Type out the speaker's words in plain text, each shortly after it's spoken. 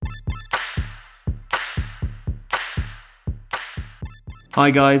Hi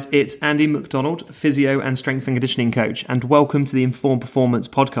guys, it's Andy McDonald, physio and strength and conditioning coach, and welcome to the Informed Performance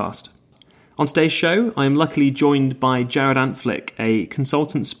podcast. On today's show, I am luckily joined by Jared Antflick, a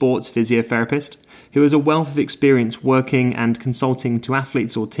consultant sports physiotherapist who has a wealth of experience working and consulting to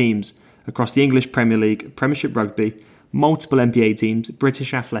athletes or teams across the English Premier League, Premiership Rugby, multiple NBA teams,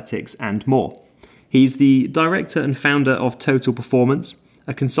 British athletics, and more. He's the director and founder of Total Performance,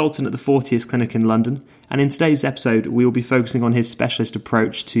 a consultant at the Fortius Clinic in London, and in today's episode we will be focusing on his specialist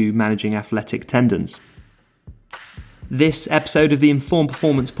approach to managing athletic tendons. This episode of the Informed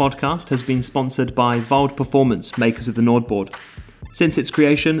Performance podcast has been sponsored by Vald Performance, makers of the Nordboard. Since its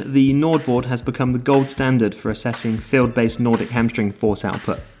creation, the Nordboard has become the gold standard for assessing field-based Nordic hamstring force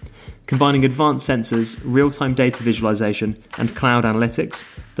output. Combining advanced sensors, real-time data visualization, and cloud analytics,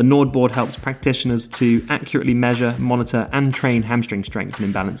 the Nordboard helps practitioners to accurately measure, monitor, and train hamstring strength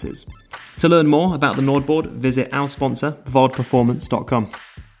and imbalances. To learn more about the Nordboard, visit our sponsor, valdperformance.com.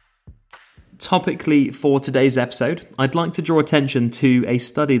 Topically for today's episode, I'd like to draw attention to a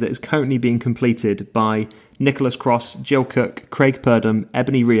study that is currently being completed by Nicholas Cross, Jill Cook, Craig Purdom,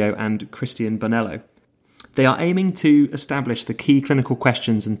 Ebony Rio, and Christian Bonello. They are aiming to establish the key clinical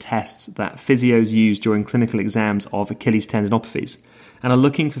questions and tests that physios use during clinical exams of Achilles tendinopathies, and are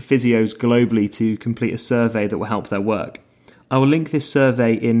looking for physios globally to complete a survey that will help their work. I will link this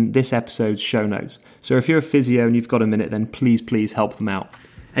survey in this episode's show notes, so if you're a physio and you've got a minute, then please help them out.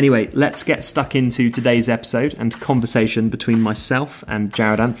 Anyway, let's get stuck into today's episode and conversation between myself and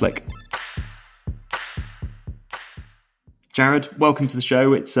Jared Antflick. Jared, welcome to the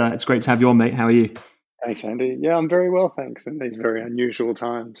show. It's great to have you on, mate. How are you? Thanks, Andy. Yeah, I'm very well, thanks, in these very unusual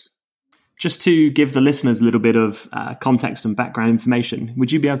times. Just to give the listeners a little bit of context and background information,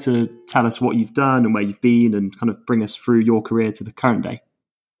 would you be able to tell us what you've done and where you've been and kind of bring us through your career to the current day?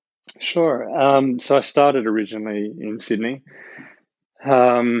 Sure. So I started originally in Sydney.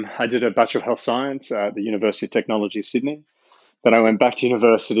 I did a Bachelor of Health Science at the University of Technology, Sydney. Then I went back to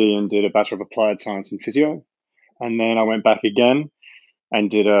university and did a Bachelor of Applied Science in Physio. And then I went back again and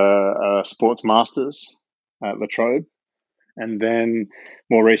did a Sports Masters at La Trobe. And then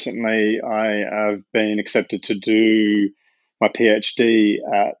more recently, I have been accepted to do my PhD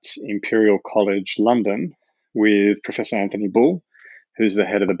at Imperial College London with Professor Anthony Bull, who's the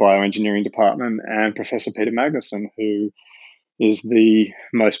head of the bioengineering department, and Professor Peter Magnuson, who is one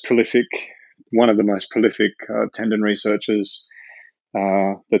of the most prolific tendon researchers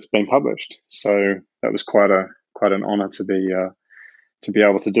that's been published. So that was quite an honour to be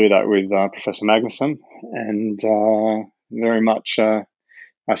able to do that with Professor Magnuson, and very much I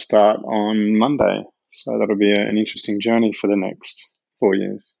start on Monday. So that'll be an interesting journey for the next 4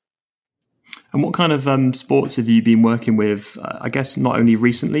 years. And what kind of sports have you been working with, I guess not only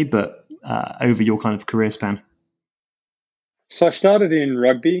recently, but over your kind of career span? So I started in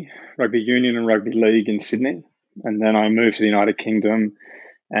rugby union and rugby league in Sydney. And then I moved to the United Kingdom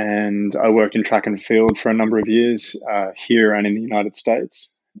and I worked in track and field for a number of years here and in the United States.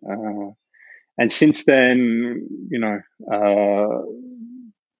 And since then,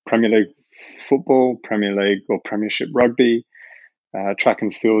 Premier League football, Premier League or Premiership rugby, track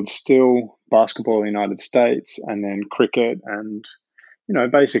and field still, basketball in the United States, and then cricket and,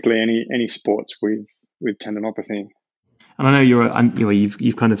 basically any sports with tendinopathy. And I know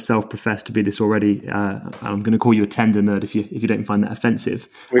you've kind of self-professed to be this already. I'm going to call you a tendon nerd if you don't find that offensive.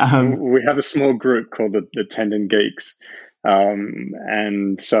 We have a small group called the Tendon Geeks,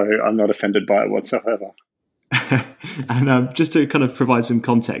 and so I'm not offended by it whatsoever. And just to kind of provide some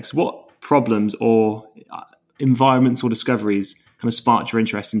context, what problems or environments or discoveries kind of sparked your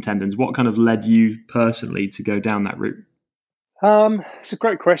interest in tendons? What kind of led you personally to go down that route? It's a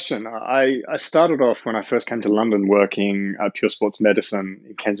great question. I started off when I first came to London working at Pure Sports Medicine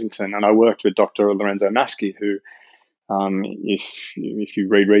in Kensington, and I worked with Dr. Lorenzo Naschi, who, if you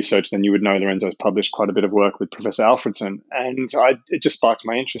read research, then you would know Lorenzo's published quite a bit of work with Professor Alfredson, and it just sparked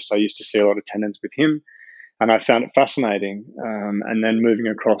my interest. I used to see a lot of tendons with him, and I found it fascinating. And then moving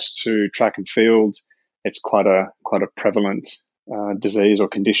across to track and field, it's quite a prevalent disease or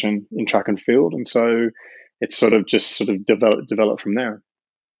condition in track and field, and so it's sort of developed from there.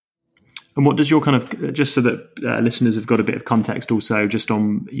 And what does your kind of, just so that listeners have got a bit of context also, just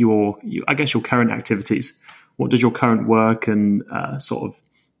on your current activities, what does your current work and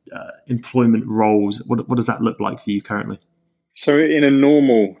employment roles, what does that look like for you currently? So in a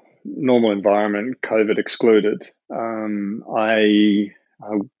normal environment, COVID excluded, I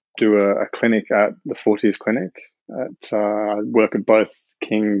do a clinic at the Fortius Clinic. I work at both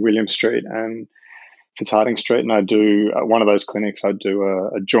King William Street and Fitzharding Street, and I do one of those clinics. I do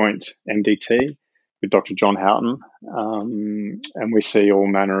a joint MDT with Dr. John Houghton, and we see all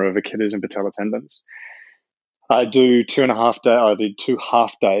manner of Achilles and patella tendons. I did 2 half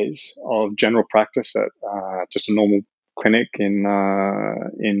days of general practice at just a normal clinic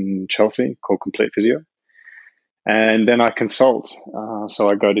in Chelsea called Complete Physio. And then I consult. So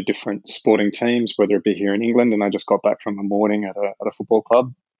I go to different sporting teams, whether it be here in England, and I just got back from a morning at a football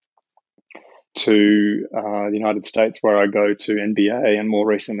club, to the United States, where I go to NBA and more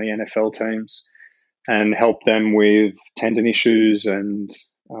recently NFL teams and help them with tendon issues and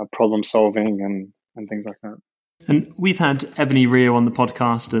problem solving and things like that. And we've had Ebony Rio on the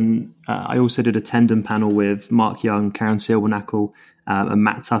podcast, and I also did a tendon panel with Mark Young, Karen Silverknackle, and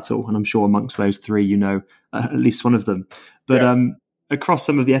Matt Tuttle, and I'm sure amongst those three you know at least one of them. But across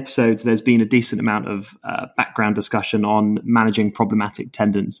some of the episodes, there's been a decent amount of background discussion on managing problematic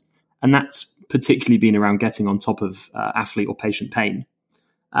tendons, and that's particularly been around getting on top of athlete or patient pain.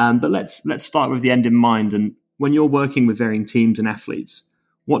 But let's start with the end in mind. And when you're working with varying teams and athletes,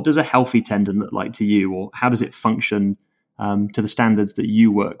 what does a healthy tendon look like to you, or how does it function to the standards that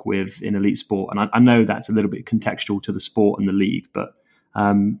you work with in elite sport? And I know that's a little bit contextual to the sport and the league, but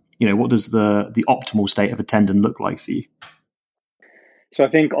what does the optimal state of a tendon look like for you? So I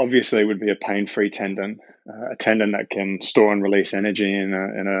think obviously it would be a pain-free tendon, a tendon that can store and release energy in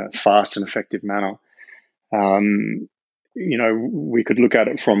a fast and effective manner. We could look at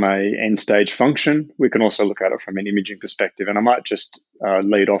it from a end-stage function. We can also look at it from an imaging perspective. And I might just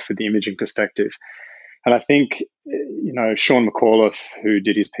lead off with the imaging perspective. And I think, Sean McAuliffe, who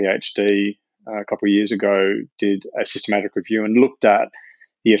did his PhD a couple of years ago, did a systematic review and looked at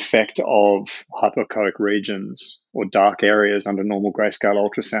the effect of hypoechoic regions or dark areas under normal grayscale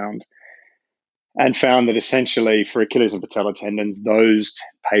ultrasound, and found that essentially for Achilles and patella tendons, those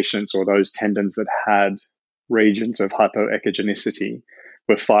patients or those tendons that had regions of hypoechogenicity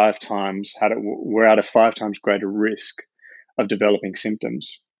were at a 5 times greater risk of developing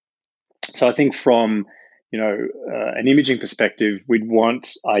symptoms. So I think from an imaging perspective, we'd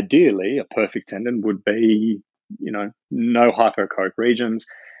want, ideally, a perfect tendon would be no hypoechoic regions.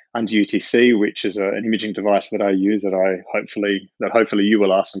 Under UTC, which is an imaging device that I use that hopefully you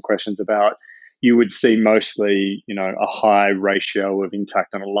will ask some questions about, you would see mostly a high ratio of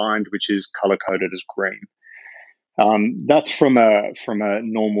intact and aligned, which is color coded as green. That's from a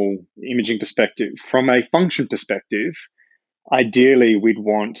normal imaging perspective. From a function perspective, ideally we'd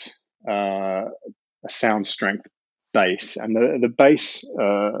want a sound strength base, and the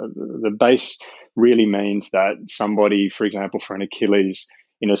base really means that somebody, for example, for an Achilles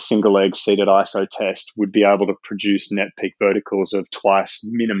in a single leg seated ISO test, would be able to produce net peak verticals of twice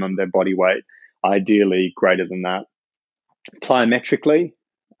minimum their body weight, ideally greater than that. Plyometrically,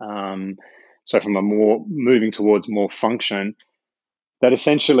 so from moving towards more function, that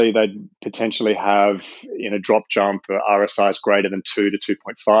essentially they'd potentially have in a drop jump RSIs greater than 2 to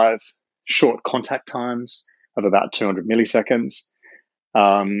 2.5, short contact times of about 200 milliseconds.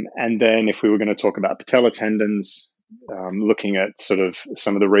 And then if we were going to talk about patella tendons, looking at sort of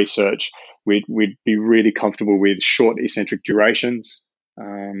some of the research, we'd be really comfortable with short eccentric durations,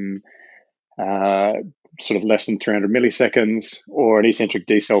 sort of less than 300 milliseconds, or an eccentric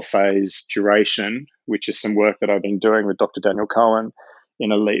decel phase duration, which is some work that I've been doing with Dr. Daniel Cohen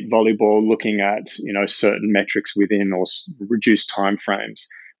in elite volleyball, looking at certain metrics within or reduced timeframes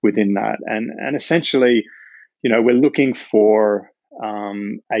within that, and essentially, we're looking for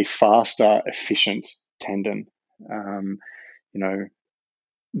a faster, efficient tendon.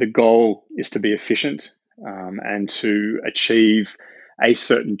 The goal is to be efficient and to achieve a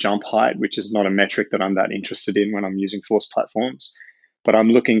certain jump height, which is not a metric that I'm that interested in when I'm using force platforms, but I'm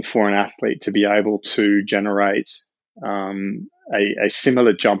looking for an athlete to be able to generate a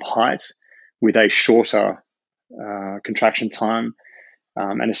similar jump height with a shorter contraction time,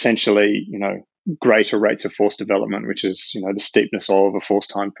 and essentially, greater rates of force development, which is, the steepness of a force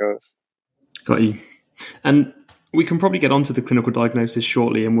time curve. Got you. And we can probably get onto the clinical diagnosis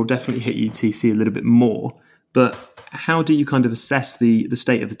shortly, and we'll definitely hit UTC a little bit more. But how do you kind of assess the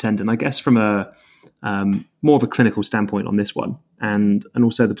state of the tendon? I guess from a more of a clinical standpoint on this one, and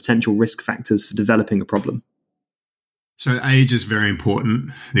also the potential risk factors for developing a problem. So age is very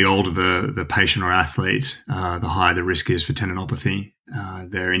important. The older the patient or athlete, the higher the risk is for tendinopathy.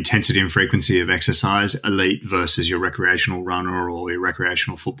 Their intensity and frequency of exercise, elite versus your recreational runner or your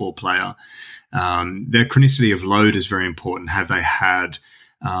recreational football player. Their chronicity of load is very important. Have they had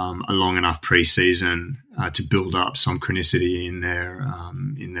a long enough pre-season to build up some chronicity in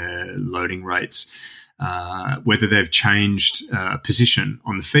their loading rates? Whether they've changed position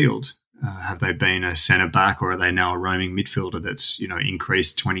on the field. Have they been a centre back, or are they now a roaming midfielder that's,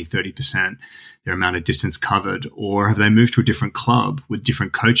 increased 20, 30% their amount of distance covered? Or have they moved to a different club with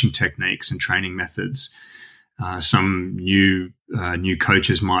different coaching techniques and training methods? Some new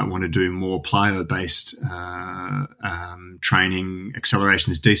coaches might want to do more plyo-based training,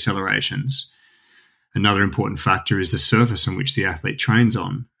 accelerations, decelerations. Another important factor is the surface on which the athlete trains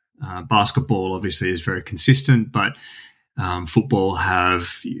on. Basketball obviously is very consistent, but football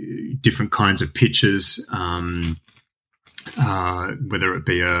have different kinds of pitches, whether it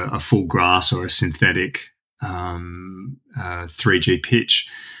be a full grass or a synthetic 3G pitch,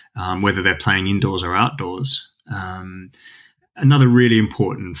 whether they're playing indoors or outdoors. Another really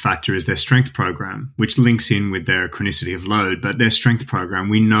important factor is their strength program, which links in with their chronicity of load. But their strength program,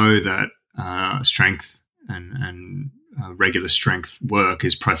 we know that strength and regular strength work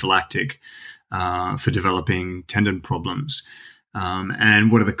is prophylactic for developing tendon problems.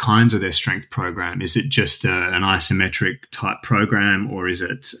 And what are the kinds of their strength program? Is it just an isometric type program, or is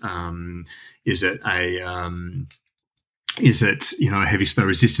it a heavy slow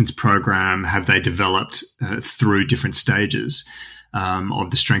resistance program? Have they developed through different stages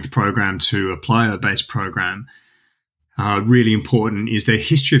of the strength program to a plyo-based program? Really important is their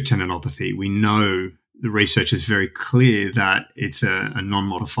history of tendinopathy. We know the research is very clear that it's a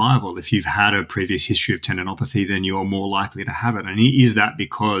non-modifiable. If you've had a previous history of tendinopathy, then you're more likely to have it. And is that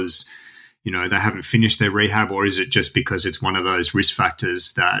because, they haven't finished their rehab, or is it just because it's one of those risk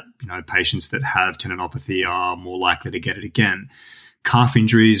factors that, patients that have tendinopathy are more likely to get it again? Calf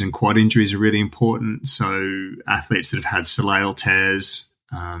injuries and quad injuries are really important. So athletes that have had soleal tears,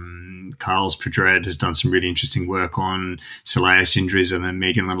 Carles Pedred has done some really interesting work on soleus injuries and the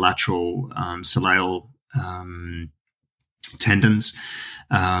medial and lateral soleal tendons.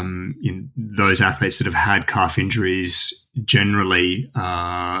 In those athletes that have had calf injuries generally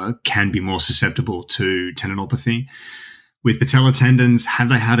can be more susceptible to tendinopathy. With patellar tendons, have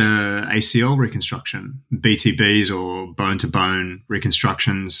they had a ACL reconstruction? BTBs or bone-to-bone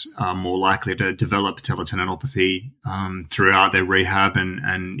reconstructions are more likely to develop patellar tendinopathy throughout their rehab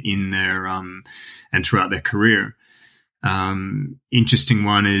and in their and throughout their career. Interesting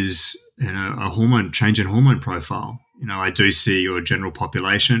one is a hormone change in hormone profile. I do see your general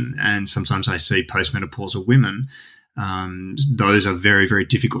population, and sometimes I see postmenopausal women. Those are very, very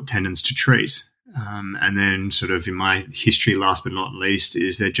difficult tendons to treat. And then sort of in my history, last but not least,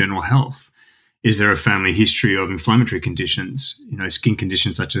 is their general health. Is there a family history of inflammatory conditions, skin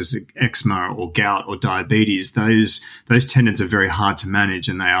conditions such as eczema or gout or diabetes? Those tendons are very hard to manage,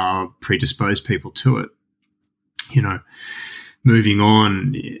 and they are predisposed people to it. Moving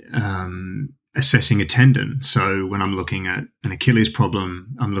on, assessing a tendon. So when I'm looking at an Achilles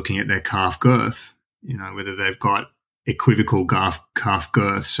problem, I'm looking at their calf girth, whether they've got equivocal calf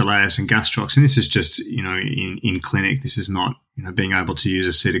girth, soleus and gastrocs. And this is just, in clinic. This is not, being able to use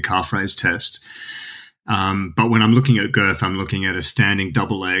a seated calf raise test. But when I'm looking at girth, I'm looking at a standing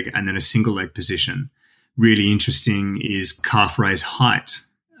double leg and then a single leg position. Really interesting is calf raise height.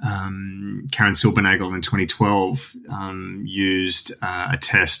 Karen Silbernagel in 2012 used a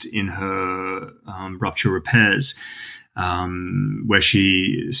test in her rupture repairs where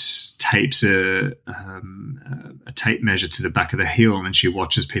she tapes a tape measure to the back of the heel, and she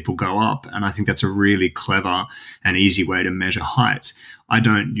watches people go up. And I think that's a really clever and easy way to measure height. I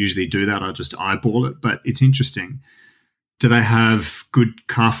don't usually do that. I just eyeball it, but it's interesting. Do they have good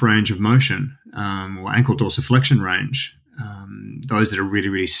calf range of motion or ankle dorsiflexion range? Those that are really,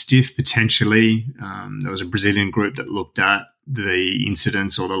 really stiff, potentially. There was a Brazilian group that looked at the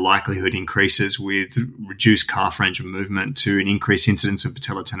incidence or the likelihood increases with reduced calf range of movement to an increased incidence of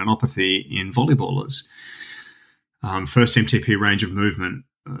patellar tendinopathy in volleyballers. First MTP range of movement.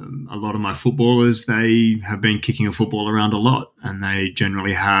 A lot of my footballers, they have been kicking a football around a lot, and they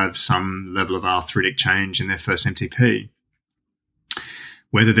generally have some level of arthritic change in their first MTP.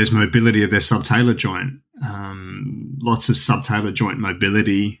 Whether there's mobility of their subtalar joint. Lots of subtalar joint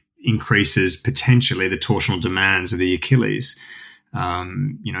mobility increases potentially the torsional demands of the Achilles.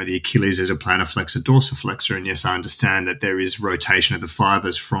 The Achilles is a plantar flexor dorsiflexor, and yes, I understand that there is rotation of the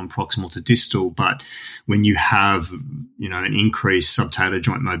fibers from proximal to distal, but when you have, an increased subtalar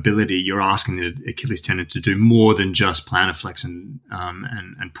joint mobility, you're asking the Achilles tendon to do more than just plantar flex and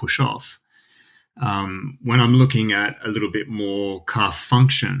push off. When I'm looking at a little bit more calf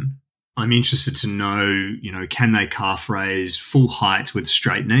function, I'm interested to know, can they calf raise full height with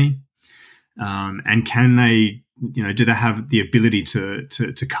straight knee? And can they, do they have the ability to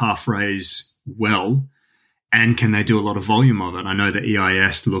calf raise well And can they do a lot of volume of it? I know that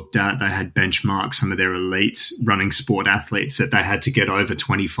EIS looked at, they had benchmarked some of their elite running sport athletes that they had to get over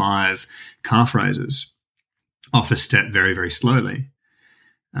 25 calf raises off a step very, very slowly.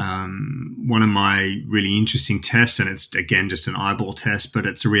 One of my really interesting tests, and it's again just an eyeball test, but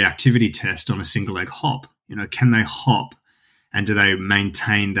it's a reactivity test on a single leg hop. Can they hop, and do they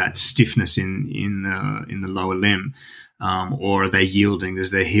maintain that stiffness in the lower limb? Or are they yielding?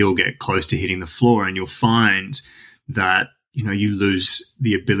 Does their heel get close to hitting the floor? And you'll find that, you lose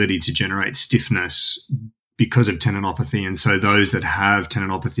the ability to generate stiffness because of tendinopathy. And so those that have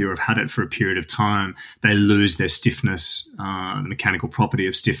tendinopathy or have had it for a period of time, they lose their stiffness, the mechanical property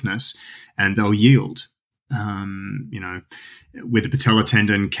of stiffness, and they'll yield. With the patella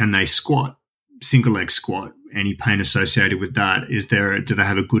tendon, can they squat? Single leg squat, any pain associated with that? Do they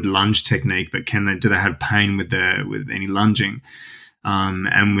have a good lunge technique, but do they have pain with any lunging?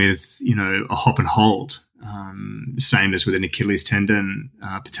 And with, a hop and hold, same as with an Achilles tendon,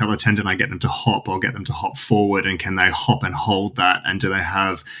 patella tendon, I get them to hop, I'll get them to hop forward, and can they hop and hold that? And do they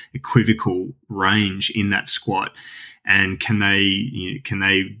have equivocal range in that squat? And can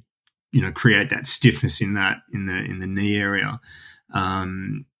they create that stiffness in the knee area?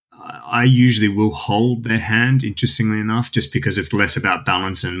 I usually will hold their hand, interestingly enough, just because it's less about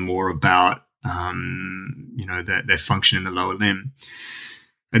balance and more about, their function in the lower limb.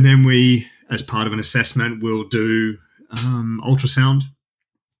 And then we, as part of an assessment, will do ultrasound,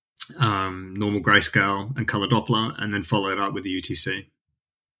 normal grayscale and color Doppler, and then follow it up with the UTC.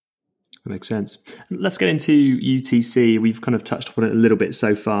 That makes sense. Let's get into UTC. We've kind of touched on it a little bit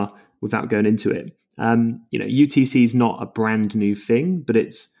so far without going into it. UTC is not a brand new thing, but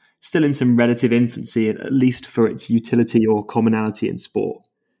it's still in some relative infancy, at least for its utility or commonality in sport.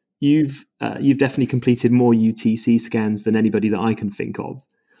 You've definitely completed more UTC scans than anybody that I can think of.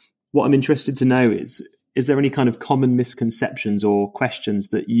 What I'm interested to know is there any kind of common misconceptions or questions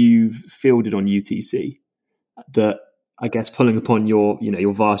that you've fielded on UTC that, I guess, pulling upon your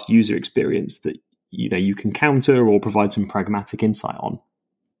vast user experience, that you can counter or provide some pragmatic insight on?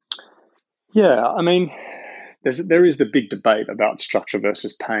 Yeah, I mean, there is the big debate about structure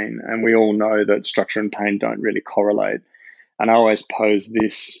versus pain, and we all know that structure and pain don't really correlate. And I always pose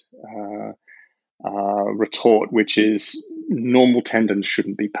this retort, which is normal tendons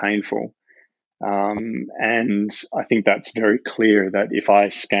shouldn't be painful. And I think that's very clear that if I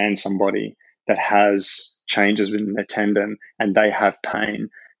scan somebody that has changes within their tendon and they have pain,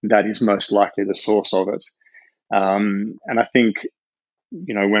 that is most likely the source of it. And I think,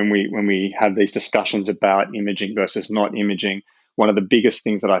 when we have these discussions about imaging versus not imaging, one of the biggest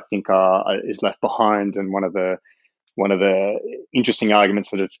things that I think is left behind, and one of the interesting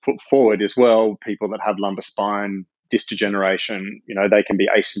arguments that it's put forward is, well, people that have lumbar spine disc degeneration, they can be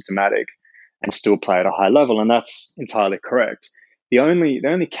asymptomatic and still play at a high level, and that's entirely correct. The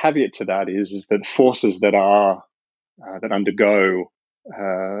only caveat to that is that forces that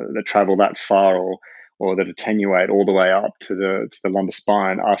travel that far or that attenuate all the way up to the lumbar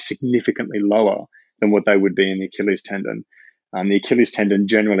spine are significantly lower than what they would be in the Achilles tendon. The Achilles tendon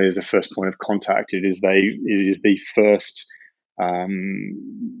generally is the first point of contact. It is the first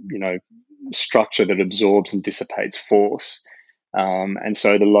structure that absorbs and dissipates force, and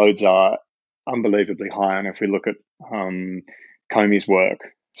so the loads are unbelievably high. And if we look at Comey's work,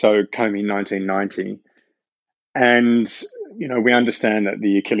 so Comey 1990. And, we understand that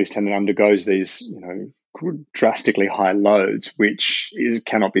the Achilles tendon undergoes these, drastically high loads, which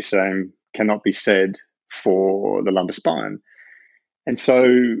cannot be said for the lumbar spine. And so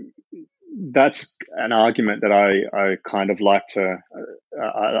that's an argument that I kind of like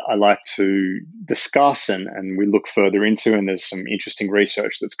to discuss, and we look further into, and there's some interesting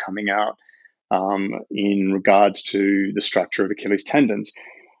research that's coming out in regards to the structure of Achilles tendons.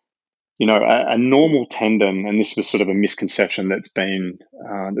 A normal tendon, and this was sort of a misconception that's been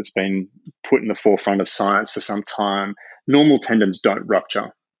put in the forefront of science for some time. Normal tendons don't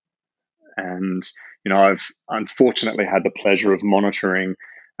rupture, and I've unfortunately had the pleasure of monitoring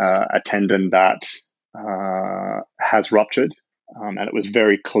a tendon that has ruptured, and it was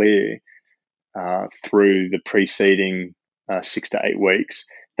very clear through the preceding 6 to 8 weeks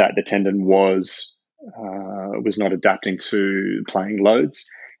that the tendon was not adapting to playing loads,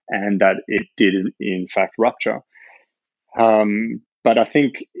 and that it did, in fact, rupture. But I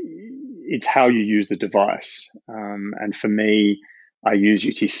think it's how you use the device. And for me, I use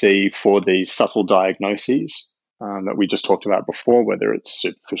UTC for these subtle diagnoses that we just talked about before, whether it's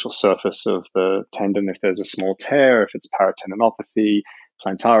superficial surface of the tendon, if there's a small tear, if it's paratendinopathy,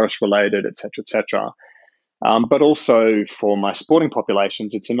 plantaris related, et cetera, but also for my sporting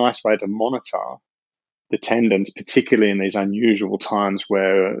populations, it's a nice way to monitor the tendons, particularly in these unusual times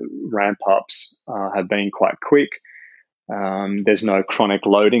where ramp ups have been quite quick. There's no chronic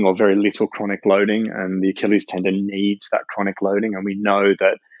loading or very little chronic loading, and the Achilles tendon needs that chronic loading. And we know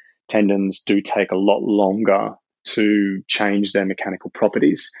that tendons do take a lot longer to change their mechanical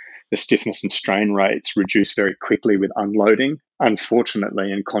properties. The stiffness and strain rates reduce very quickly with unloading.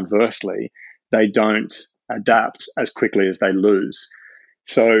 Unfortunately, and conversely, they don't adapt as quickly as they lose.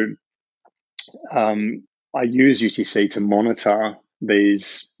 So I use UTC to monitor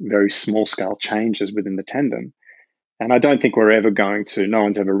these very small scale changes within the tendon. And I don't think we're ever no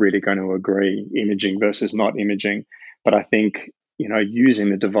one's ever really going to agree imaging versus not imaging. But I think, using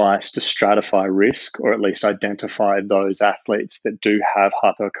the device to stratify risk, or at least identify those athletes that do have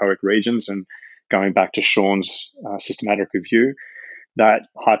hypoechoic regions, and going back to Sean's systematic review, that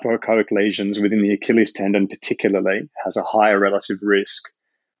hypoechoic lesions within the Achilles tendon particularly has a higher relative risk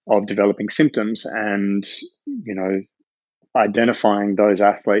of developing symptoms. And, identifying those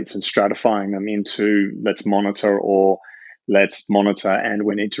athletes and stratifying them into let's monitor and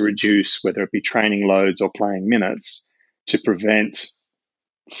we need to reduce, whether it be training loads or playing minutes, to prevent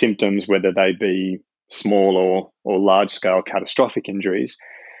symptoms, whether they be small or large scale catastrophic injuries,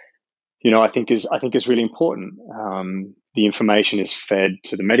 I think is really important. The information is fed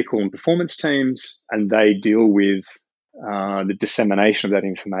to the medical and performance teams, and they deal with the dissemination of that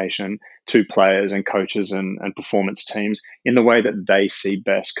information to players and coaches and performance teams in the way that they see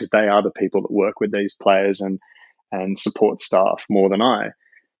best, because they are the people that work with these players and support staff more than I.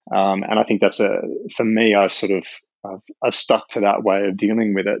 And I think for me, I've stuck to that way of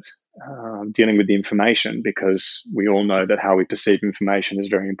dealing with it, dealing with the information, because we all know that how we perceive information is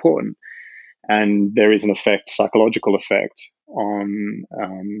very important. And there is an psychological effect on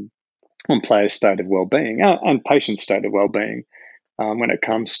players' state of well-being and patients' state of well-being when it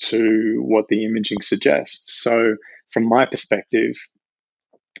comes to what the imaging suggests. So from my perspective,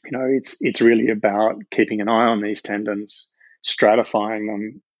 it's really about keeping an eye on these tendons, stratifying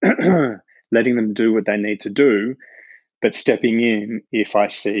them, letting them do what they need to do, but stepping in if I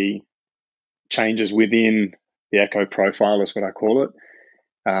see changes within the echo profile, is what I call it,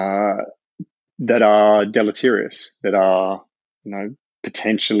 that are deleterious, that are,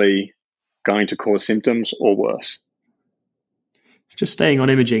 potentially going to cause symptoms or worse. It's just staying on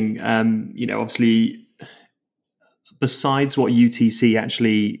imaging, obviously, besides what UTC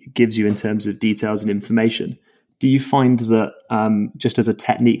actually gives you in terms of details and information, do you find that just as a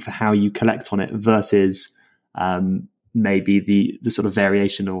technique for how you collect on it versus maybe the sort of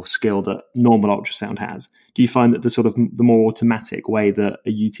variation or skill that normal ultrasound has, do you find that the more automatic way that a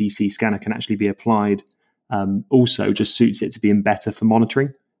UTC scanner can actually be applied also just suits it to being better for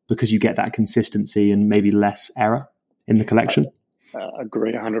monitoring, because you get that consistency and maybe less error in the collection?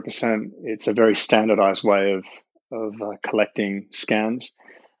 Agree 100%. It's a very standardized way of collecting scans.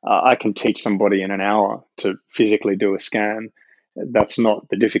 I can teach somebody in an hour to physically do a scan. That's not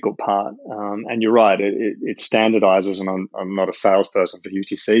the difficult part. And you're right, it standardizes, and I'm not a salesperson for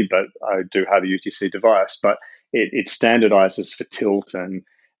UTC, but I do have a UTC device, but it standardizes for tilt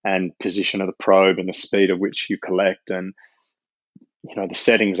and position of the probe and the speed at which you collect. And, the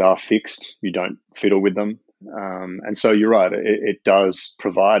settings are fixed. You don't fiddle with them. And so you're right, it does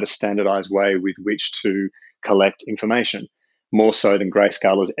provide a standardized way with which to collect information, more so than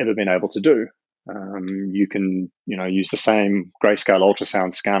Grayscale has ever been able to do. You can, use the same Grayscale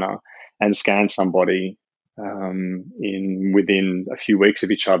ultrasound scanner and scan somebody within a few weeks of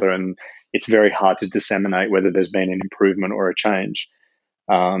each other, and it's very hard to disseminate whether there's been an improvement or a change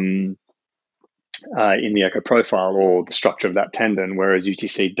in the echo profile or the structure of that tendon, whereas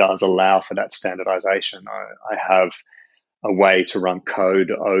UTC does allow for that standardization. I have a way to run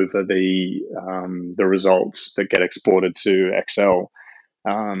code over the results that get exported to Excel,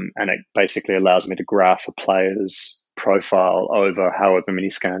 and it basically allows me to graph a player's profile over however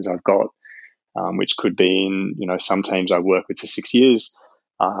many scans I've got, which could be in, some teams I work with for 6 years.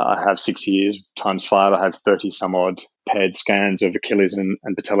 I have 6 years times 5. I have 30 some odd paired scans of Achilles and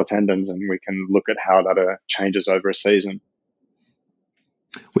patella tendons, and we can look at how that changes over a season.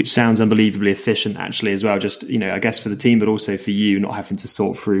 Which sounds unbelievably efficient, actually, as well. Just, I guess for the team, but also for you, not having to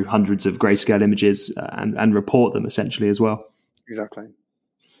sort through hundreds of grayscale images and report them essentially as well. Exactly.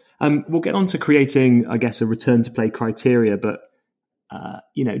 We'll get on to creating, I guess, a return to play criteria, but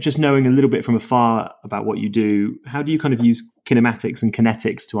just knowing a little bit from afar about what you do, how do you kind of use kinematics and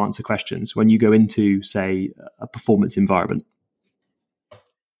kinetics to answer questions when you go into, say, a performance environment?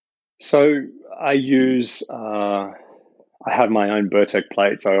 So I use, I have my own Bertec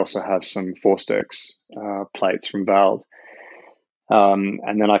plates. I also have some Forstex plates from Vald.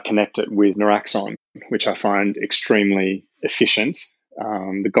 And then I connect it with Noraxon, which I find extremely efficient.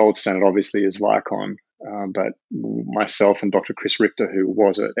 The gold standard obviously is Vicon, but myself and Dr. Chris Richter, who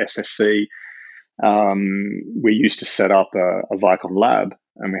was at SSC, we used to set up a Vicon lab,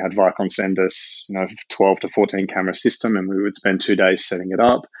 and we had Vicon send us 12 to 14 camera system, and we would spend 2 days setting it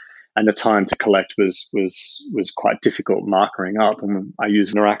up. And the time to collect was quite difficult markering up. And I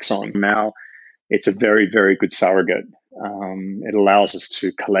use Noraxon now. It's a very, very good surrogate. It allows us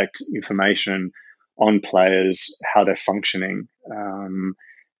to collect information on players, how they're functioning,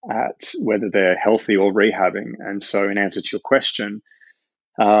 at whether they're healthy or rehabbing. And so, in answer to your question,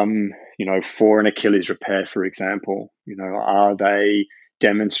 for an Achilles repair, for example, are they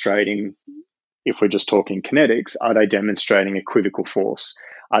demonstrating, if we're just talking kinetics, are they demonstrating equivocal force?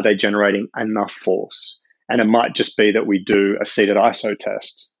 Are they generating enough force? And it might just be that we do a seated ISO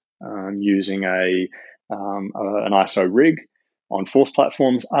test using an ISO rig on force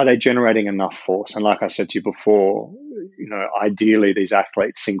platforms. Are they generating enough force? And like I said to you before, ideally these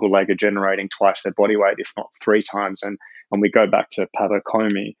athletes single leg are generating twice their body weight, if not 3 times. And when we go back to Paavo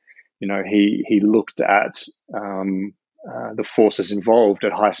Komi, he looked at the forces involved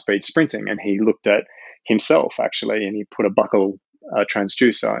at high speed sprinting, and he looked at himself actually, and he put a buccal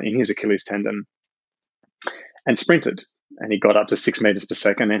transducer in his Achilles tendon and sprinted, and he got up to 6 meters per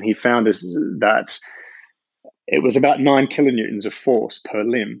second, and he found that it was about 9 kilonewtons of force per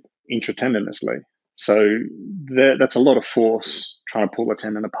limb intratendinously. So that's a lot of force trying to pull a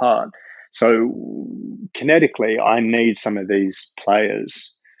tendon apart. So kinetically, I need some of these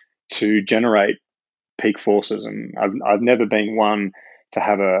players to generate peak forces, and I've never been one to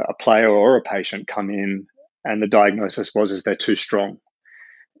have a player or a patient come in and the diagnosis was they're too strong.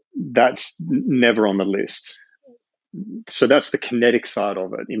 That's never on the list. So that's the kinetic side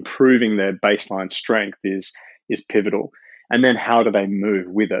of it. Improving their baseline strength is pivotal. And then how do they move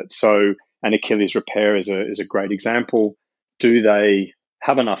with it? So an Achilles repair is a great example. Do they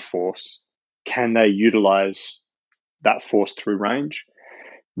have enough force? Can they utilize that force through range?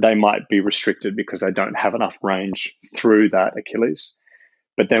 They might be restricted because they don't have enough range through that Achilles.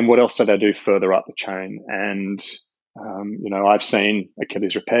 But then what else do they do further up the chain? And, I've seen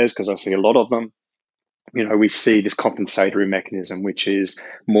Achilles repairs because I see a lot of them. We see this compensatory mechanism, which is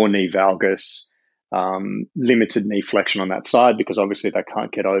more knee valgus, limited knee flexion on that side because obviously they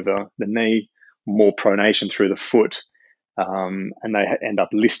can't get over the knee, more pronation through the foot, and they end up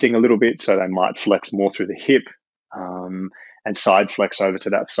listing a little bit, so they might flex more through the hip and side flex over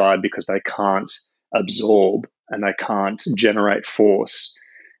to that side because they can't absorb and they can't generate force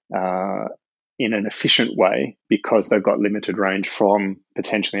in an efficient way because they've got limited range from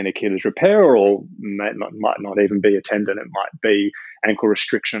potentially an Achilles repair, or might not even be a tendon. It might be ankle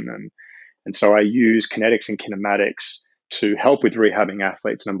restriction. And so I use kinetics and kinematics to help with rehabbing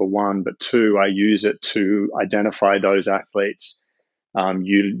athletes, number one, but two, I use it to identify those athletes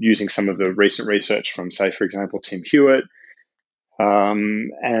using some of the recent research from, say, for example, Tim Hewitt.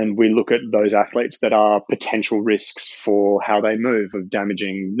 And we look at those athletes that are potential risks for how they move, of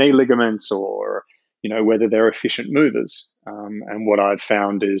damaging knee ligaments or, whether they're efficient movers. And what I've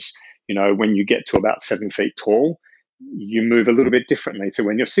found is, when you get to about 7 feet tall, you move a little bit differently to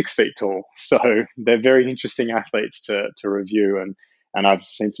when you're 6 feet tall. So they're very interesting athletes to review. And I've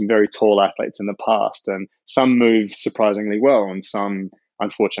seen some very tall athletes in the past, and some move surprisingly well and some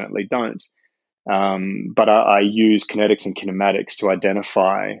unfortunately don't. But I use kinetics and kinematics to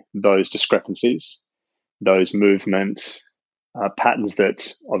identify those discrepancies, those movement patterns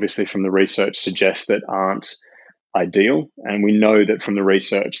that obviously from the research suggest that aren't ideal. And we know that from the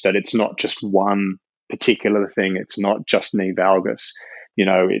research that it's not just one particular thing. It's not just knee valgus.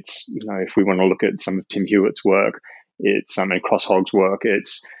 If we want to look at some of Tim Hewitt's work, it's Cross Hog's work.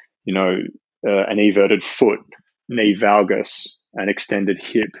 It's, an everted foot, knee valgus, an extended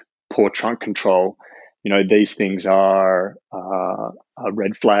hip, poor trunk control. These things are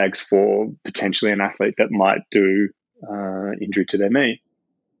red flags for potentially an athlete that might do injury to their knee.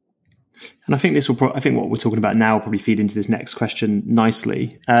 And I think I think what we're talking about now will probably feed into this next question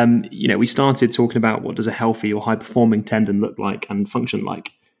nicely. We started talking about what does a healthy or high performing tendon look like and function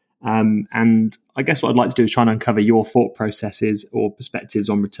like. And I guess what I'd like to do is try and uncover your thought processes or perspectives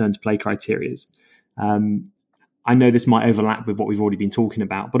on return to play criteria. I know this might overlap with what we've already been talking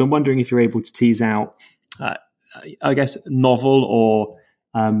about, but I'm wondering if you're able to tease out, novel or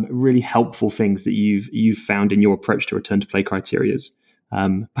really helpful things that you've found in your approach to return to play criteria,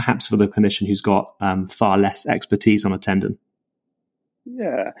 perhaps for the clinician who's got far less expertise on a tendon.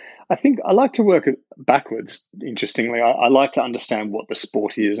 Yeah, I think I like to work backwards, interestingly. I like to understand what the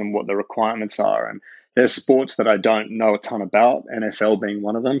sport is and what the requirements are. And There's sports that I don't know a ton about, NFL being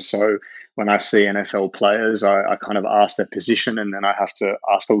one of them. So when I see NFL players, I kind of ask their position, and then I have to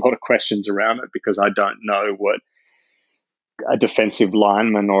ask a lot of questions around it because I don't know what a defensive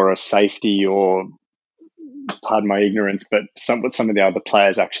lineman or a safety or, pardon my ignorance, but what some of the other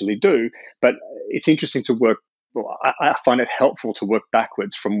players actually do. But it's interesting to work. Well, I find it helpful to work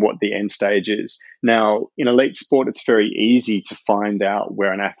backwards from what the end stage is. Now, in elite sport, it's very easy to find out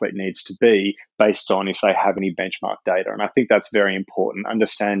where an athlete needs to be based on if they have any benchmark data. And I think that's very important,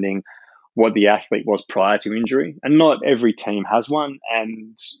 understanding what the athlete was prior to injury. And not every team has one.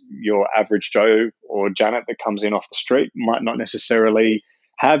 And your average Joe or Janet that comes in off the street might not necessarily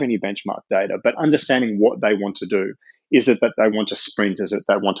have any benchmark data, but understanding what they want to do. Is it that they want to sprint? Is it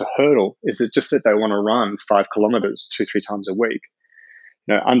they want to hurdle? Is it just that they want to run 5 kilometers 2-3 times a week?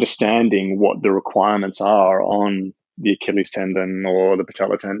 Understanding what the requirements are on the Achilles tendon or the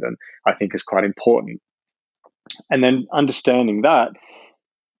patella tendon, I think is quite important. And then understanding that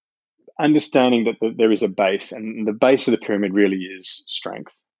there is a base, and the base of the pyramid really is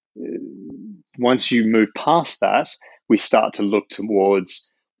strength. Once you move past that, we start to look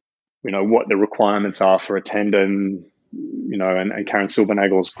towards, what the requirements are for a tendon. And Karen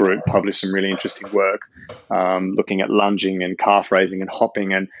Silbernagel's group published some really interesting work looking at lunging and calf raising and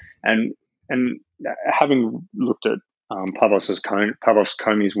hopping, and having looked at Pavlov's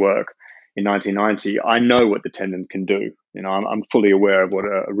work in 1990, I know what the tendon can do. I'm fully aware of what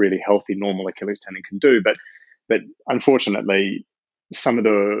a really healthy, normal Achilles tendon can do, but unfortunately, some of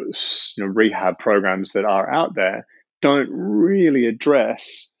the rehab programs that are out there don't really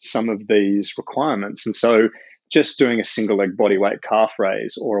address some of these requirements, and so just doing a single leg bodyweight calf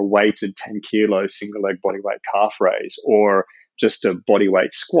raise or a weighted 10 kilo single leg bodyweight calf raise or just a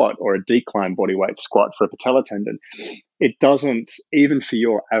bodyweight squat or a decline bodyweight squat for a patella tendon, it doesn't, even for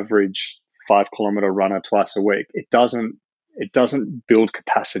your average 5 kilometer runner twice a week, it doesn't build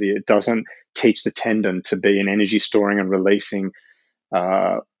capacity. It doesn't teach the tendon to be an energy storing and releasing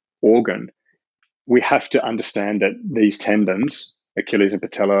organ. We have to understand that these tendons, Achilles and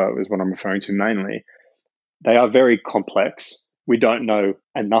patella is what I'm referring to mainly, they are very complex. We don't know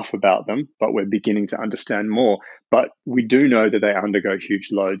enough about them, but we're beginning to understand more. But we do know that they undergo huge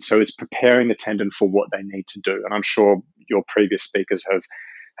loads. So it's preparing the tendon for what they need to do. And I'm sure your previous speakers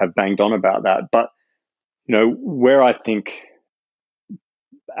have banged on about that. But, where I think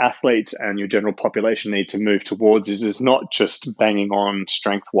athletes and your general population need to move towards is not just banging on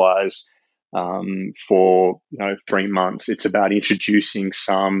strength-wise for 3 months. It's about introducing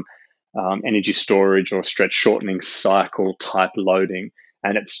some energy storage or stretch shortening cycle type loading,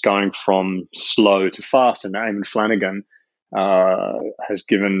 and it's going from slow to fast. And Eamon Flanagan has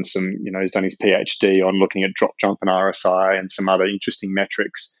given some, he's done his PhD on looking at drop jump and RSI and some other interesting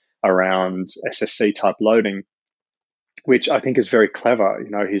metrics around SSC type loading, which I think is very clever.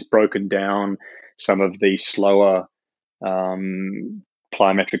 He's broken down some of the slower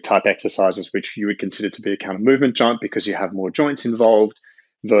plyometric type exercises, which you would consider to be a counter movement jump because you have more joints involved,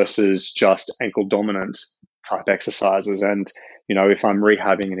 versus just ankle dominant type exercises. And, if I'm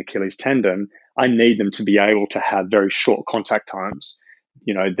rehabbing an Achilles tendon, I need them to be able to have very short contact times,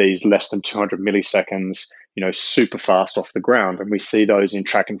 these less than 200 milliseconds, super fast off the ground. And we see those in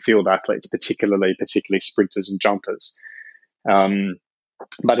track and field athletes, particularly sprinters and jumpers.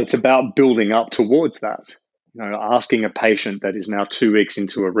 But it's about building up towards that. Asking a patient that is now 2 weeks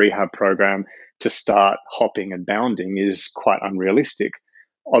into a rehab program to start hopping and bounding is quite unrealistic.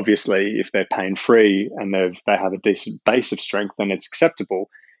 Obviously, if they're pain-free and they have a decent base of strength, then it's acceptable,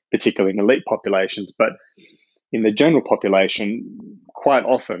 particularly in elite populations. But in the general population, quite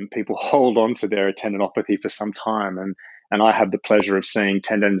often people hold on to their tendinopathy for some time. And I have the pleasure of seeing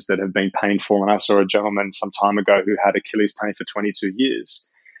tendons that have been painful. And I saw a gentleman some time ago who had Achilles pain for 22 years.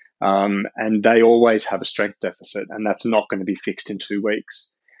 And they always have a strength deficit, and that's not going to be fixed in 2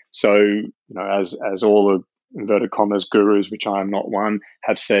 weeks. So, as all the inverted commas gurus, which I am not one,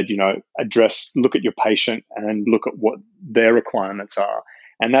 have said, look at your patient and look at what their requirements are.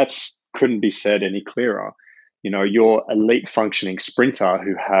 And that's couldn't be said any clearer. Your elite functioning sprinter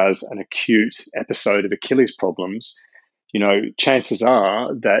who has an acute episode of Achilles problems, chances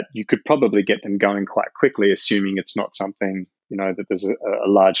are that you could probably get them going quite quickly, assuming it's not something, that there's a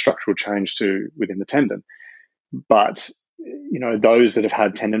large structural change within the tendon. But those that have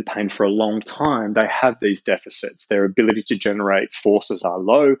had tendon pain for a long time, they have these deficits. Their ability to generate forces are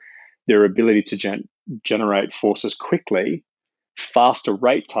low. Their ability to generate forces quickly, faster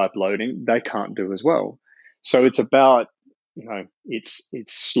rate type loading, they can't do as well. So it's about, it's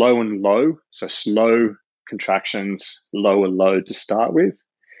slow and low. So slow contractions, lower load to start with,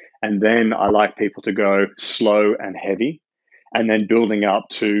 And then I like people to go slow and heavy, and then building up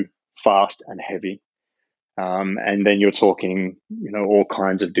to fast and heavy. And then you're talking, all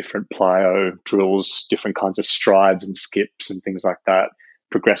kinds of different plyo drills, different kinds of strides and skips and things like that,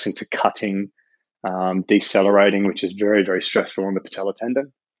 progressing to cutting, decelerating, which is very, very stressful on the patellar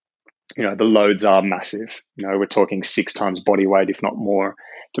tendon. The loads are massive. We're talking 6 times body weight, if not more,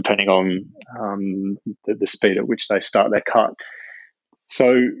 depending on the speed at which they start their cut.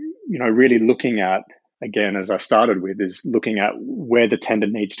 So, really looking at, again, as I started with, is looking at where the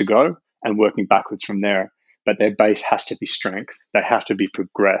tendon needs to go and working backwards from there. But their base has to be strength. They have to be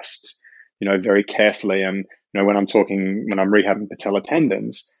progressed, very carefully. And, when I'm rehabbing patellar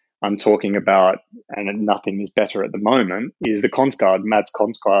tendons, I'm talking about, and nothing is better at the moment, is the Mads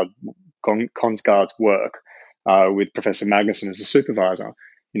Konsgaard's work with Professor Magnuson as a supervisor.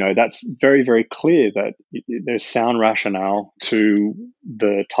 That's very, very clear that there's sound rationale to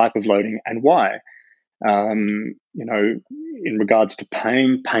the type of loading and why. In regards to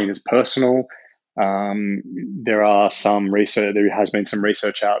pain is personal. There has been some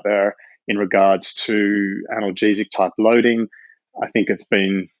research out there in regards to analgesic type loading. I think it's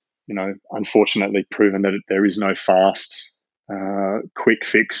been, unfortunately proven that there is no fast, quick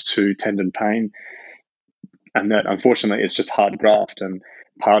fix to tendon pain. And that, unfortunately, it's just hard graft. And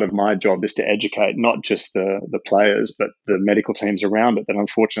part of my job is to educate not just the players, but the medical teams around it, that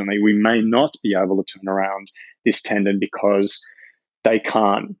unfortunately we may not be able to turn around this tendon because they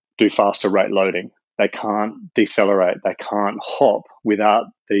can't do faster rate loading. They can't decelerate. They can't hop without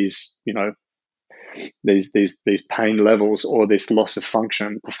these, these pain levels or this loss of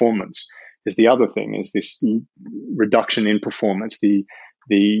function performance. Is the other thing, is this reduction in performance, the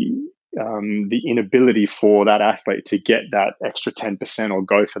inability for that athlete to get that extra 10% or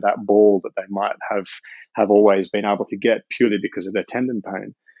go for that ball that they might have always been able to get purely because of their tendon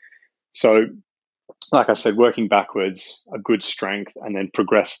pain. So, like I said, working backwards, a good strength, and then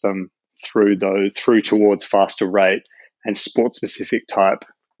progress them through towards faster rate and sport-specific type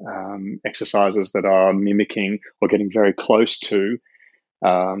exercises that are mimicking or getting very close to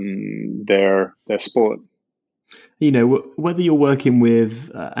their sport. Whether you're working with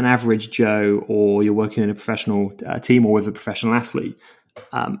an average Joe or you're working in a professional team or with a professional athlete,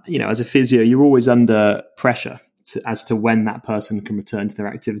 as a physio, you're always under pressure as to when that person can return to their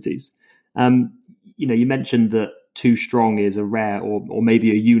activities. You mentioned that too strong is a rare or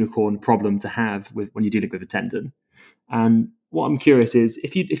maybe a unicorn problem to have when you're dealing with a tendon. And what I'm curious is,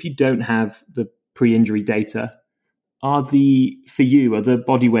 if you don't have the pre-injury data, are the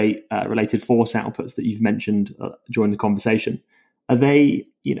body weight related force outputs that you've mentioned during the conversation, are they,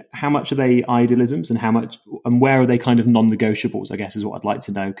 how much are they idealisms and where are they kind of non-negotiables, I guess, is what I'd like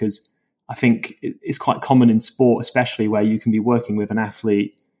to know, because I think it's quite common in sport, especially where you can be working with an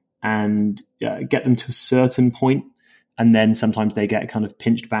athlete and get them to a certain point, and then sometimes they get kind of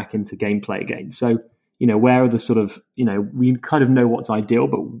pinched back into gameplay again. So, where are the sort of, we kind of know what's ideal,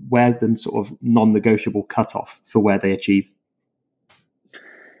 but where's the sort of non-negotiable cutoff for where they achieve?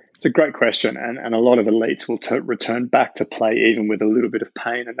 It's a great question. And a lot of elites will return back to play even with a little bit of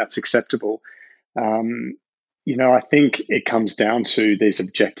pain, and that's acceptable. I think it comes down to these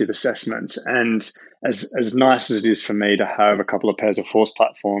objective assessments. And as nice as it is for me to have a couple of pairs of force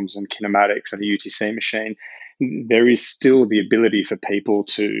platforms and kinematics and a UTC machine, there is still the ability for people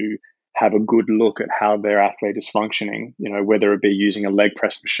to have a good look at how their athlete is functioning, whether it be using a leg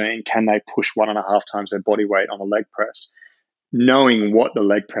press machine. Can they push 1.5 times their body weight on a leg press? Knowing what the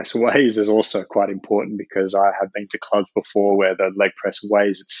leg press weighs is also quite important, because I have been to clubs before where the leg press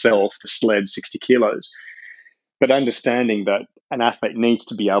weighs itself, the sled, 60 kilos. But understanding that an athlete needs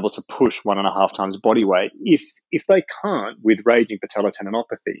to be able to push 1.5 times body weight. If they can't with raging patellar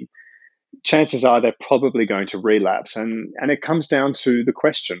tendinopathy, chances are they're probably going to relapse. And it comes down to the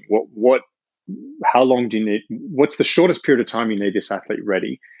question, how long do you need? What's the shortest period of time you need this athlete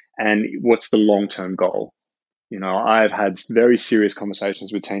ready? And what's the long-term goal? I've had very serious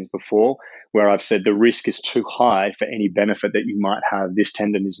conversations with teams before where I've said the risk is too high for any benefit that you might have. This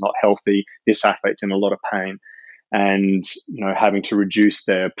tendon is not healthy. This athlete's in a lot of pain. And, having to reduce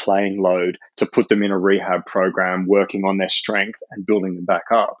their playing load to put them in a rehab program, working on their strength and building them back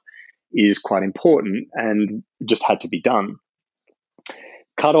up is quite important, and just had to be done.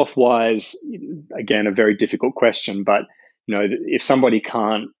 Cutoff wise, again, a very difficult question, but, if somebody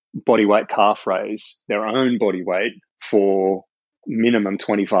can't body weight calf raise their own body weight for minimum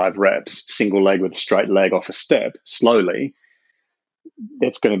 25 reps, single leg with a straight leg off a step slowly,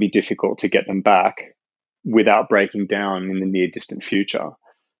 it's going to be difficult to get them back without breaking down in the near distant future.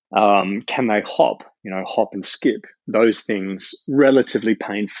 Can they hop? Hop and skip, those things relatively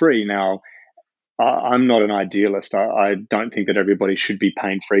pain-free. Now, I'm not an idealist. I don't think that everybody should be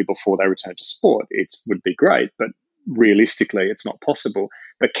pain-free before they return to sport. It would be great, but realistically, it's not possible.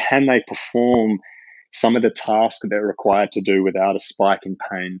 But can they perform some of the tasks that they're required to do without a spike in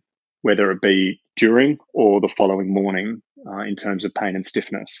pain, whether it be during or the following morning in terms of pain and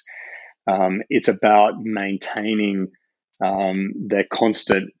stiffness? It's about maintaining their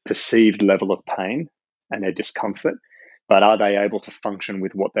constant perceived level of pain and their discomfort, but are they able to function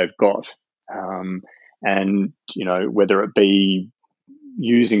with what they've got? And whether it be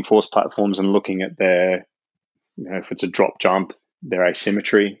using force platforms and looking at their, if it's a drop jump, their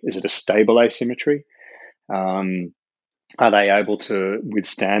asymmetry, is it a stable asymmetry? Are they able to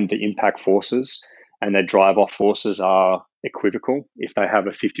withstand the impact forces, and their drive off forces are equivocal if they have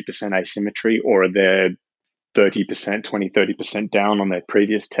a 50% asymmetry, or are they 30% down on their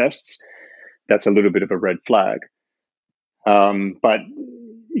previous tests? That's a little bit of a red flag. But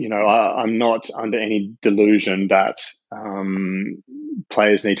I'm not under any delusion that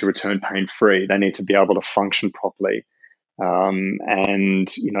players need to return pain-free. They need to be able to function properly and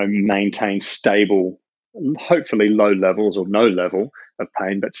maintain stable, hopefully low levels or no level of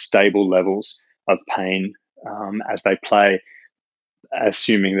pain, but stable levels of pain as they play,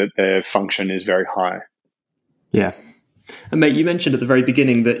 assuming that their function is very high. Yeah. And mate, you mentioned at the very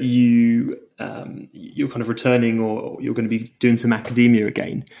beginning that you're kind of returning, or you're going to be doing some academia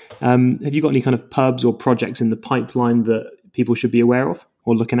again. Have you got any kind of pubs or projects in the pipeline that people should be aware of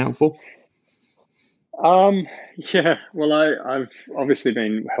or looking out for? Yeah, well, I've obviously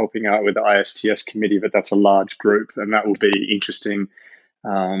been helping out with the ISTS committee, but that's a large group, and that will be interesting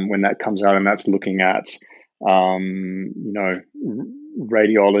when that comes out. And that's looking at,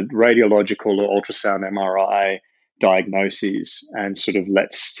 radiological or ultrasound MRI diagnoses, and sort of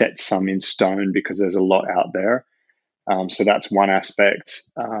let's set some in stone, because there's a lot out there. So that's one aspect.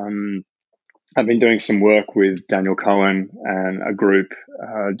 I've been doing some work with Daniel Cohen and a group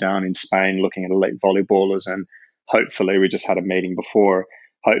down in Spain looking at elite volleyballers, and hopefully, we just had a meeting before,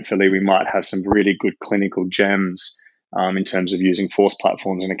 hopefully we might have some really good clinical gems in terms of using force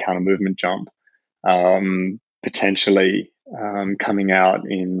platforms in a counter movement jump, potentially coming out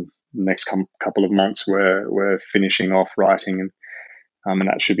in the next couple of months, where we're finishing off writing, and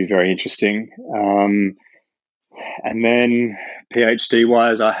that should be very interesting. And then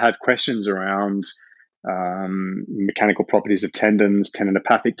PhD-wise, I had questions around mechanical properties of tendons,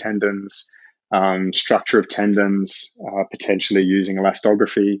 tendinopathic tendons, structure of tendons, potentially using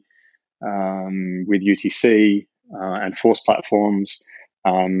elastography with UTC and force platforms.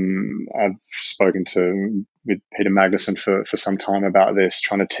 I've spoken with Peter Magnuson for some time about this,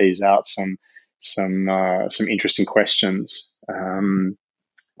 trying to tease out some interesting questions. And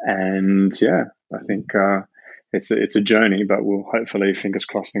yeah, I think it's a journey, but we'll hopefully, fingers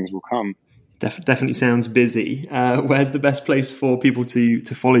crossed, things will come. Definitely sounds busy. Where's the best place for people to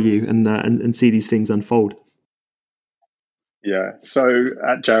follow you and see these things unfold? Yeah, so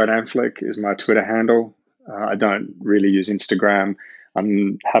at Jared Anflick is my Twitter handle. I don't really use Instagram. I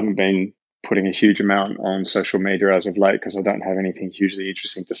haven't been putting a huge amount on social media as of late, because I don't have anything hugely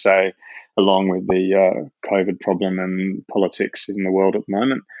interesting to say, along with the COVID problem and politics in the world at the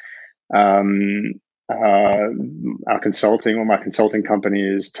moment. My consulting company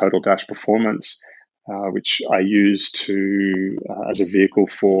is Total Dash Performance, which I use as a vehicle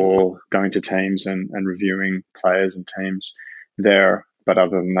for going to teams and reviewing players and teams there. But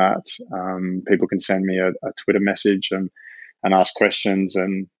other than that, people can send me a Twitter message and ask questions,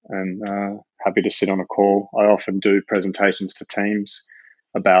 and happy to sit on a call. I often do presentations to teams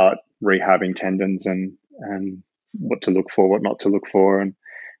about rehabbing tendons and what to look for, what not to look for, and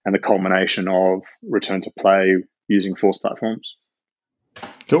the culmination of return to play using force platforms.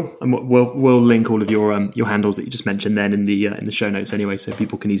 Cool, and we'll link all of your handles that you just mentioned then in the show notes anyway, so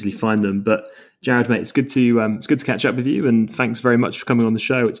people can easily find them. But Jared, mate, it's good to catch up with you, and thanks very much for coming on the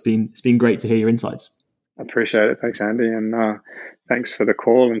show. It's been great to hear your insights. I appreciate it. Thanks, Andy, and thanks for the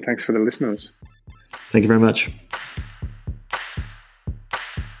call, and thanks for the listeners. Thank you very much.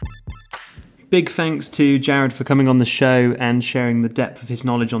 Big thanks to Jared for coming on the show and sharing the depth of his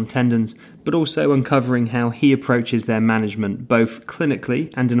knowledge on tendons, but also uncovering how he approaches their management, both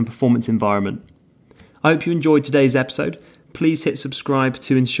clinically and in a performance environment. I hope you enjoyed today's episode. Please hit subscribe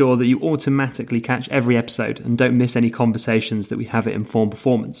to ensure that you automatically catch every episode and don't miss any conversations that we have at Inform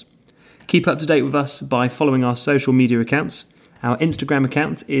Performance. Keep up to date with us by following our social media accounts. Our Instagram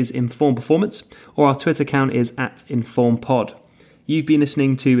account is Inform Performance, or our Twitter account is @InformPod. You've been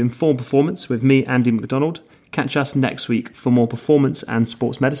listening to Informed Performance with me, Andy McDonald. Catch us next week for more performance and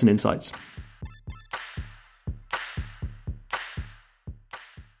sports medicine insights.